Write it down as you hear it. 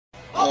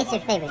Who's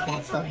your favorite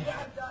bad boy?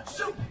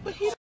 Shoot! But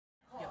he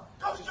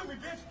don't shoot me,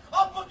 bitch!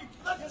 I'll fucking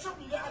let you shoot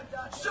me,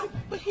 shoot!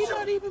 But he's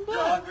not even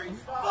black.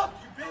 Fuck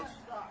you, bitch!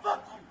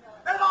 Fuck you!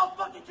 And I'll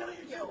fucking kill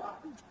you too!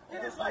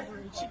 In his life.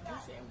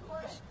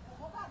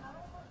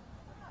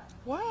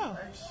 Wow.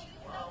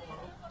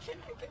 Can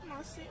I get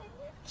my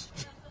sandwich?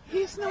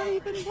 He's not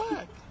even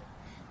black.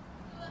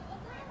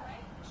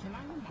 Can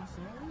I get my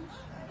sandwich?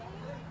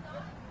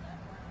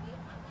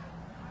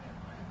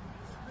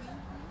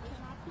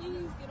 Can I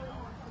please get a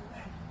waffle?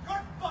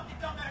 You're fucking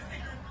dumbass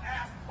ignorant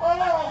ass!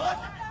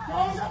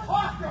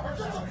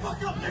 Shut the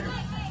fuck up, nigga!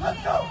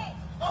 Let's go!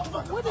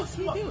 What is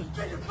he doing?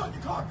 Get in your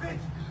fucking car,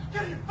 bitch!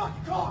 Get in your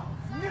fucking car!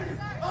 Nigga!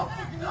 I'll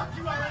fucking knock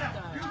you out right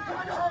now! You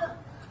got to hurt!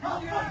 I'll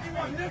fuck you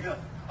up, nigga!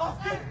 I'll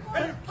get in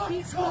your fucking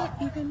He's car! not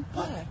even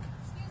black.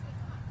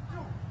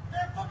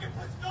 That fucking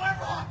pussy don't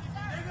ever hawk you,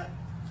 nigga!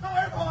 Don't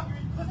ever hawk me,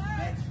 pussy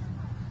bitch!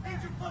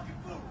 Eat your fucking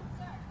food!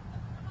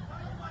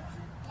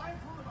 I ain't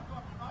pulling my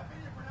car. I've been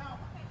here for an hour.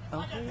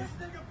 Okay. This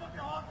nigga fucking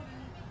hawking me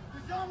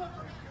because y'all not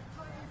fucking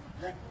trying to eat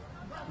some dick.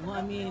 Well,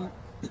 I mean,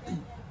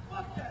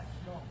 Fuck that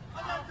shit. I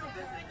gotta do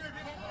this ignorant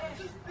bitch.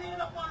 She's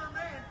beating up on her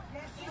man.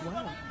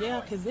 wow.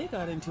 Yeah, because they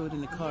got into it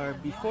in the car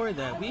before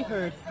that. We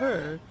heard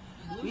her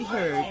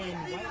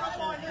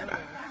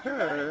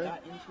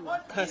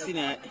cussing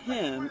at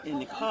him in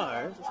the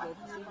car,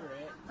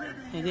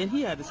 and then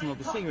he had to smoke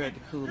a cigarette to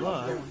cool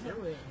off.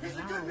 He's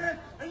a good man,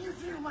 and you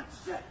treat him like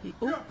shit.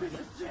 You're a piece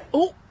of shit.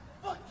 Oh!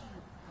 Fuck you.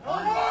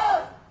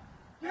 Car!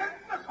 Get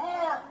in the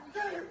car!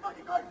 Get in your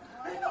fucking car!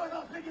 He knows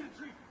I'm taking a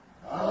treat.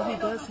 Well, he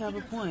does have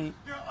a point.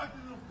 You're an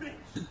ugly little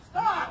bitch.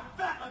 Stop!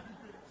 Fat ugly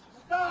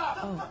bitch. Stop!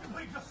 Oh. Fucking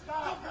please just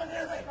stop.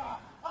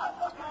 Stop.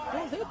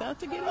 Oh, they're about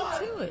to get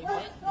into it.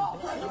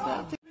 They're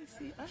about to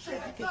see. I have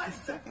to get the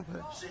second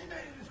one.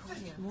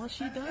 Well,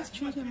 she does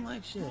treat him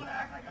like shit.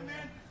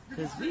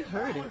 Because we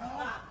heard it.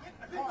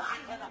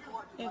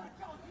 And,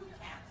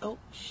 oh,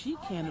 she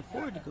can't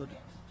afford to go to...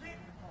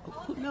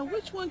 Oh, now,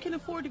 which one can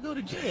afford to go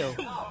to jail?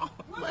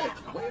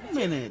 Like, wait a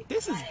minute.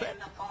 This is better.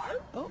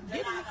 Oh,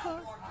 get in the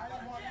car.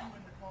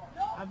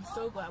 I'm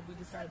so glad we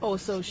decided. Oh,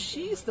 so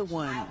she's the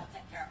one.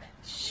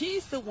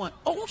 She's the one.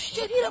 Oh,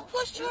 shit, he done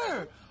pushed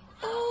her.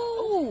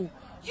 Oh,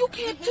 you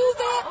can't do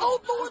that. Oh,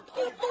 Lord.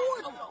 Oh,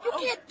 Lord. You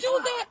can't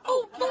do that.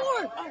 Oh,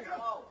 Lord.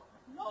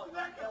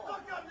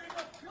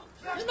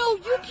 No,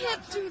 you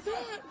can't do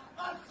that.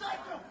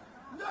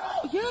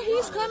 Yeah,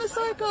 he's kind of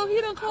psycho.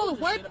 He done call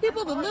the white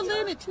people the little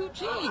N and 2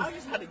 G's.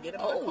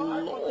 Oh,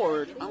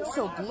 Lord. I'm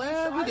so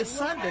glad we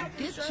decided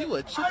to get you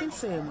a chicken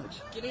sandwich.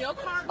 Get in your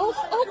car.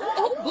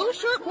 Oh, blue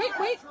shirt.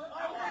 Wait.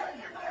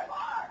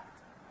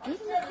 Get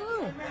in the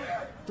car.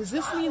 Does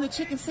this mean the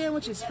chicken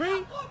sandwich is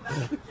free?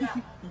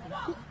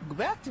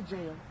 Back to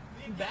jail.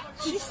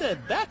 She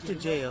said back to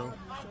jail.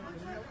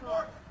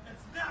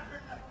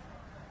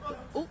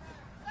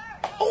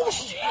 Oh,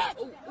 shit.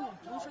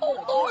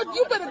 Oh, Lord,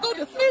 you better go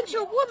defend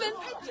your woman.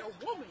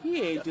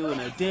 He ain't doing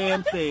a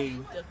damn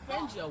thing.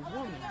 Defend your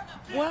woman.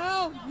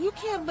 Wow, you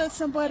can't let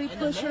somebody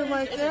push her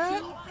like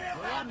that.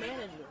 Yeah,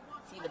 manager.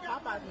 See, the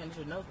Popeye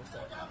manager knows what's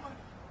up.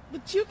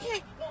 But you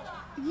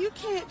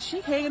can't,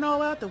 she hanging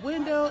all out the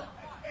window.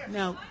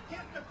 Now,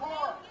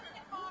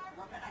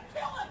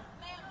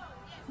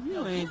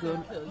 you ain't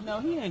gonna, no,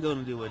 he ain't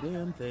gonna do a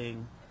damn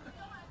thing.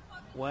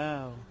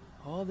 Wow,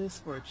 all this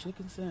for a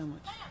chicken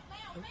sandwich.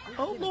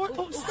 Oh, Lord,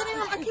 oh, sit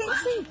down, I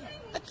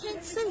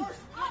can't see.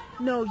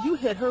 No, you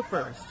hit her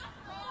first.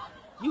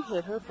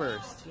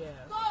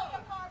 Yeah.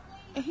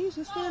 And he's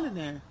just standing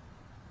there.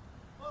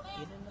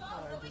 Get in the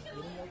car, just get in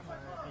your car.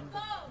 And the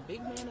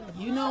big man in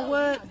the You know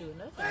what?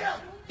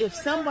 If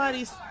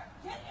somebody's...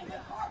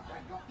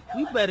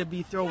 We better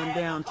be throwing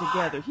down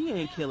together. He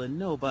ain't killing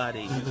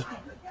nobody.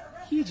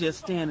 He just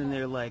standing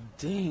there like,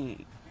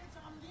 dang.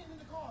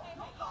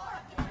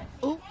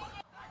 Oh.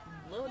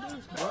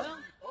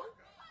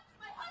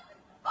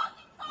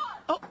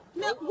 Oh,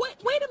 now, wait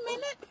a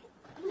minute.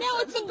 Now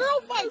it's a girl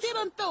fight. They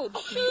done throw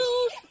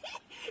shoes.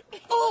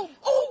 Oh,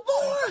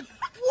 Lord.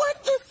 What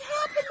is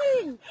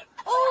happening?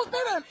 Oh,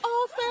 they done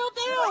all fell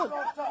down.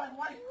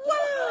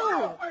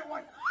 Wow.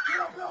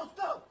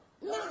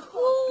 Now,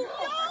 who?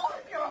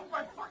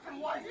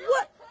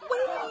 What?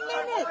 Wait a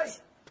minute.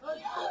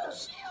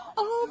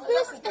 All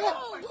this at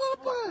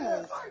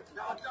Popeye.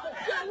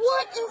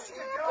 What is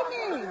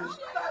happening?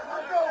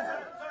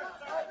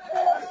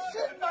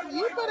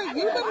 You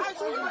better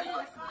stay.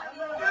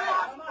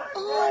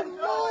 Oh,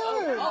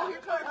 Lord.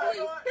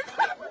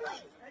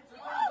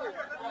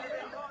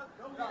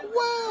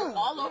 Wow.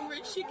 All over a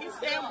chicken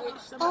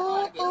sandwich.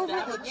 All over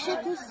the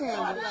chicken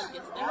sandwich.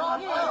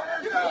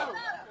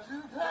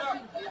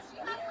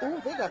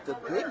 Oh, they got the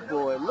big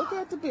boy. Look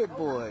at the big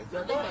boy.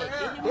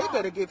 They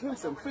better give him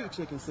some free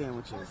chicken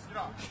sandwiches.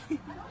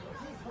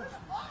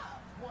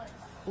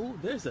 Oh,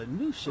 there's a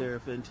new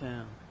sheriff in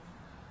town.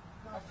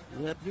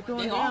 Yep, you're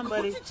going down,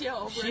 buddy.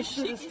 She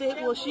should have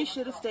stayed. Well, she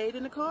should have stayed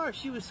in the car.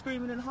 She was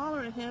screaming and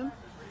hollering at him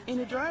in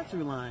the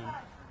drive-thru line,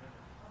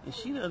 and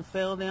she done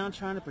fell down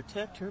trying to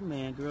protect her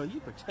man. Girl, you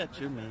protect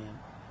your man,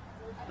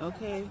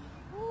 okay?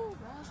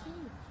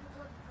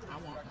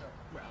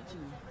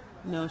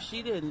 No,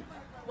 she didn't.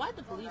 Why'd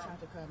the police have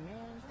to come,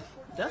 man?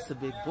 That's a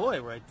big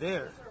boy right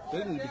there.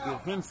 They need to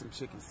give him some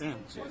chicken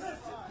sandwiches.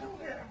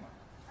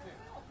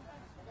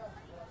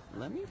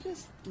 Let me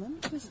just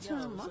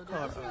turn my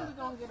car So on. we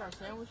gonna get our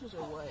sandwiches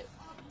or what?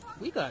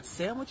 We got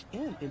sandwich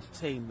and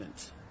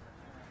entertainment.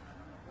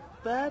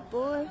 Bad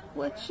boy,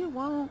 what you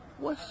want?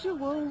 What you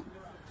want?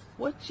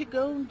 What you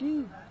gonna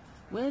do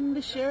when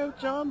the Sheriff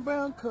John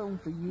Brown come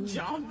for you?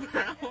 John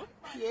Brown?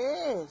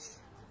 Yes.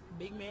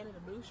 Big man in a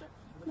blue shirt?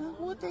 Now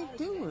what they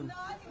doing?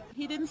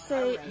 He didn't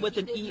say it with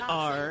an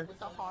ER.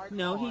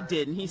 No, he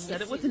didn't. He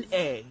said it with an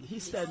A. He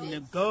said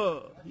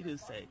nigga. He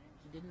didn't say.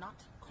 He did not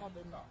call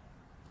them.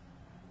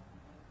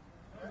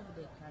 Look at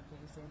the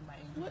crackheads saying my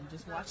angel and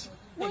just watching.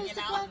 Where's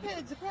the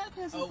crackheads? The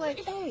crackheads is like,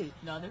 hey.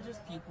 No, they're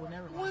just people.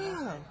 Never mind.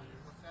 Wow.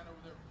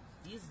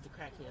 These are the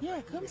crackheads.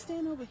 Yeah, come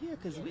stand over here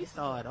because we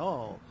saw it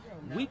all.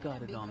 We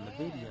got it on the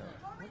video.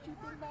 What you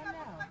think about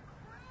now?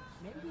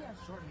 Maybe he has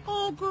short hair.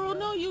 Oh, girl,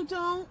 no you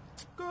don't.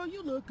 Girl,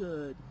 you look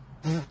good.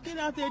 Get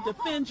out there,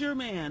 defend your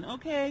man,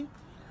 okay?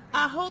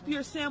 I hope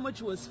your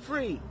sandwich was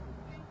free,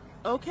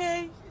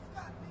 okay?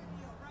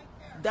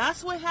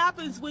 That's what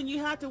happens when you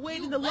have to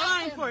wait in the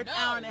line for an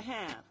hour and a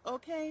half,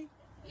 okay?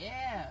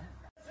 Yeah.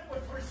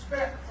 With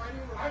respect,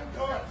 I'm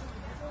done.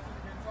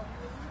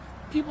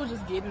 People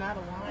just getting out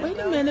of line.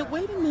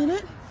 Wait a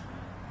minute.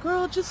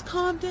 Girl, just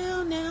calm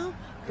down now.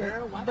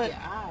 Girl, wipe But your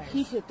eyes.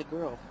 he hit the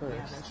girl first.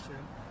 Yeah, that's true.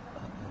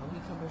 Oh, he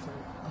coming for.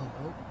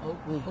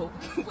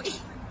 Wait.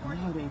 Wait. No,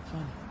 it ain't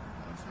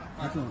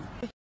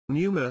funny.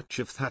 New merch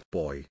of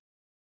thatboy.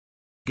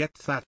 Get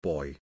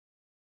thatboy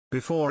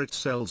before it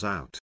sells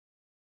out.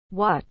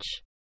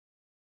 Watch.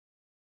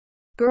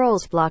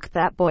 Girls block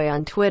thatboy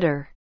on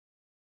Twitter.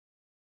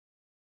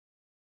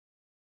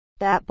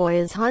 Thatboy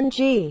is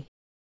Hunji.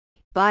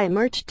 Buy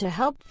merch to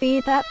help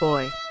feed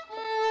thatboy.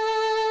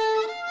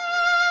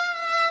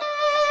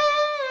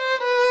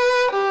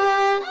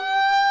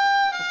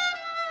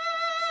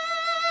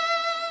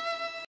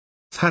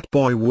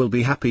 Thatboy will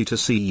be happy to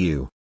see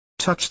you.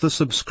 Touch the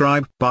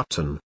subscribe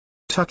button.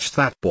 Touch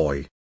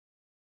thatboy.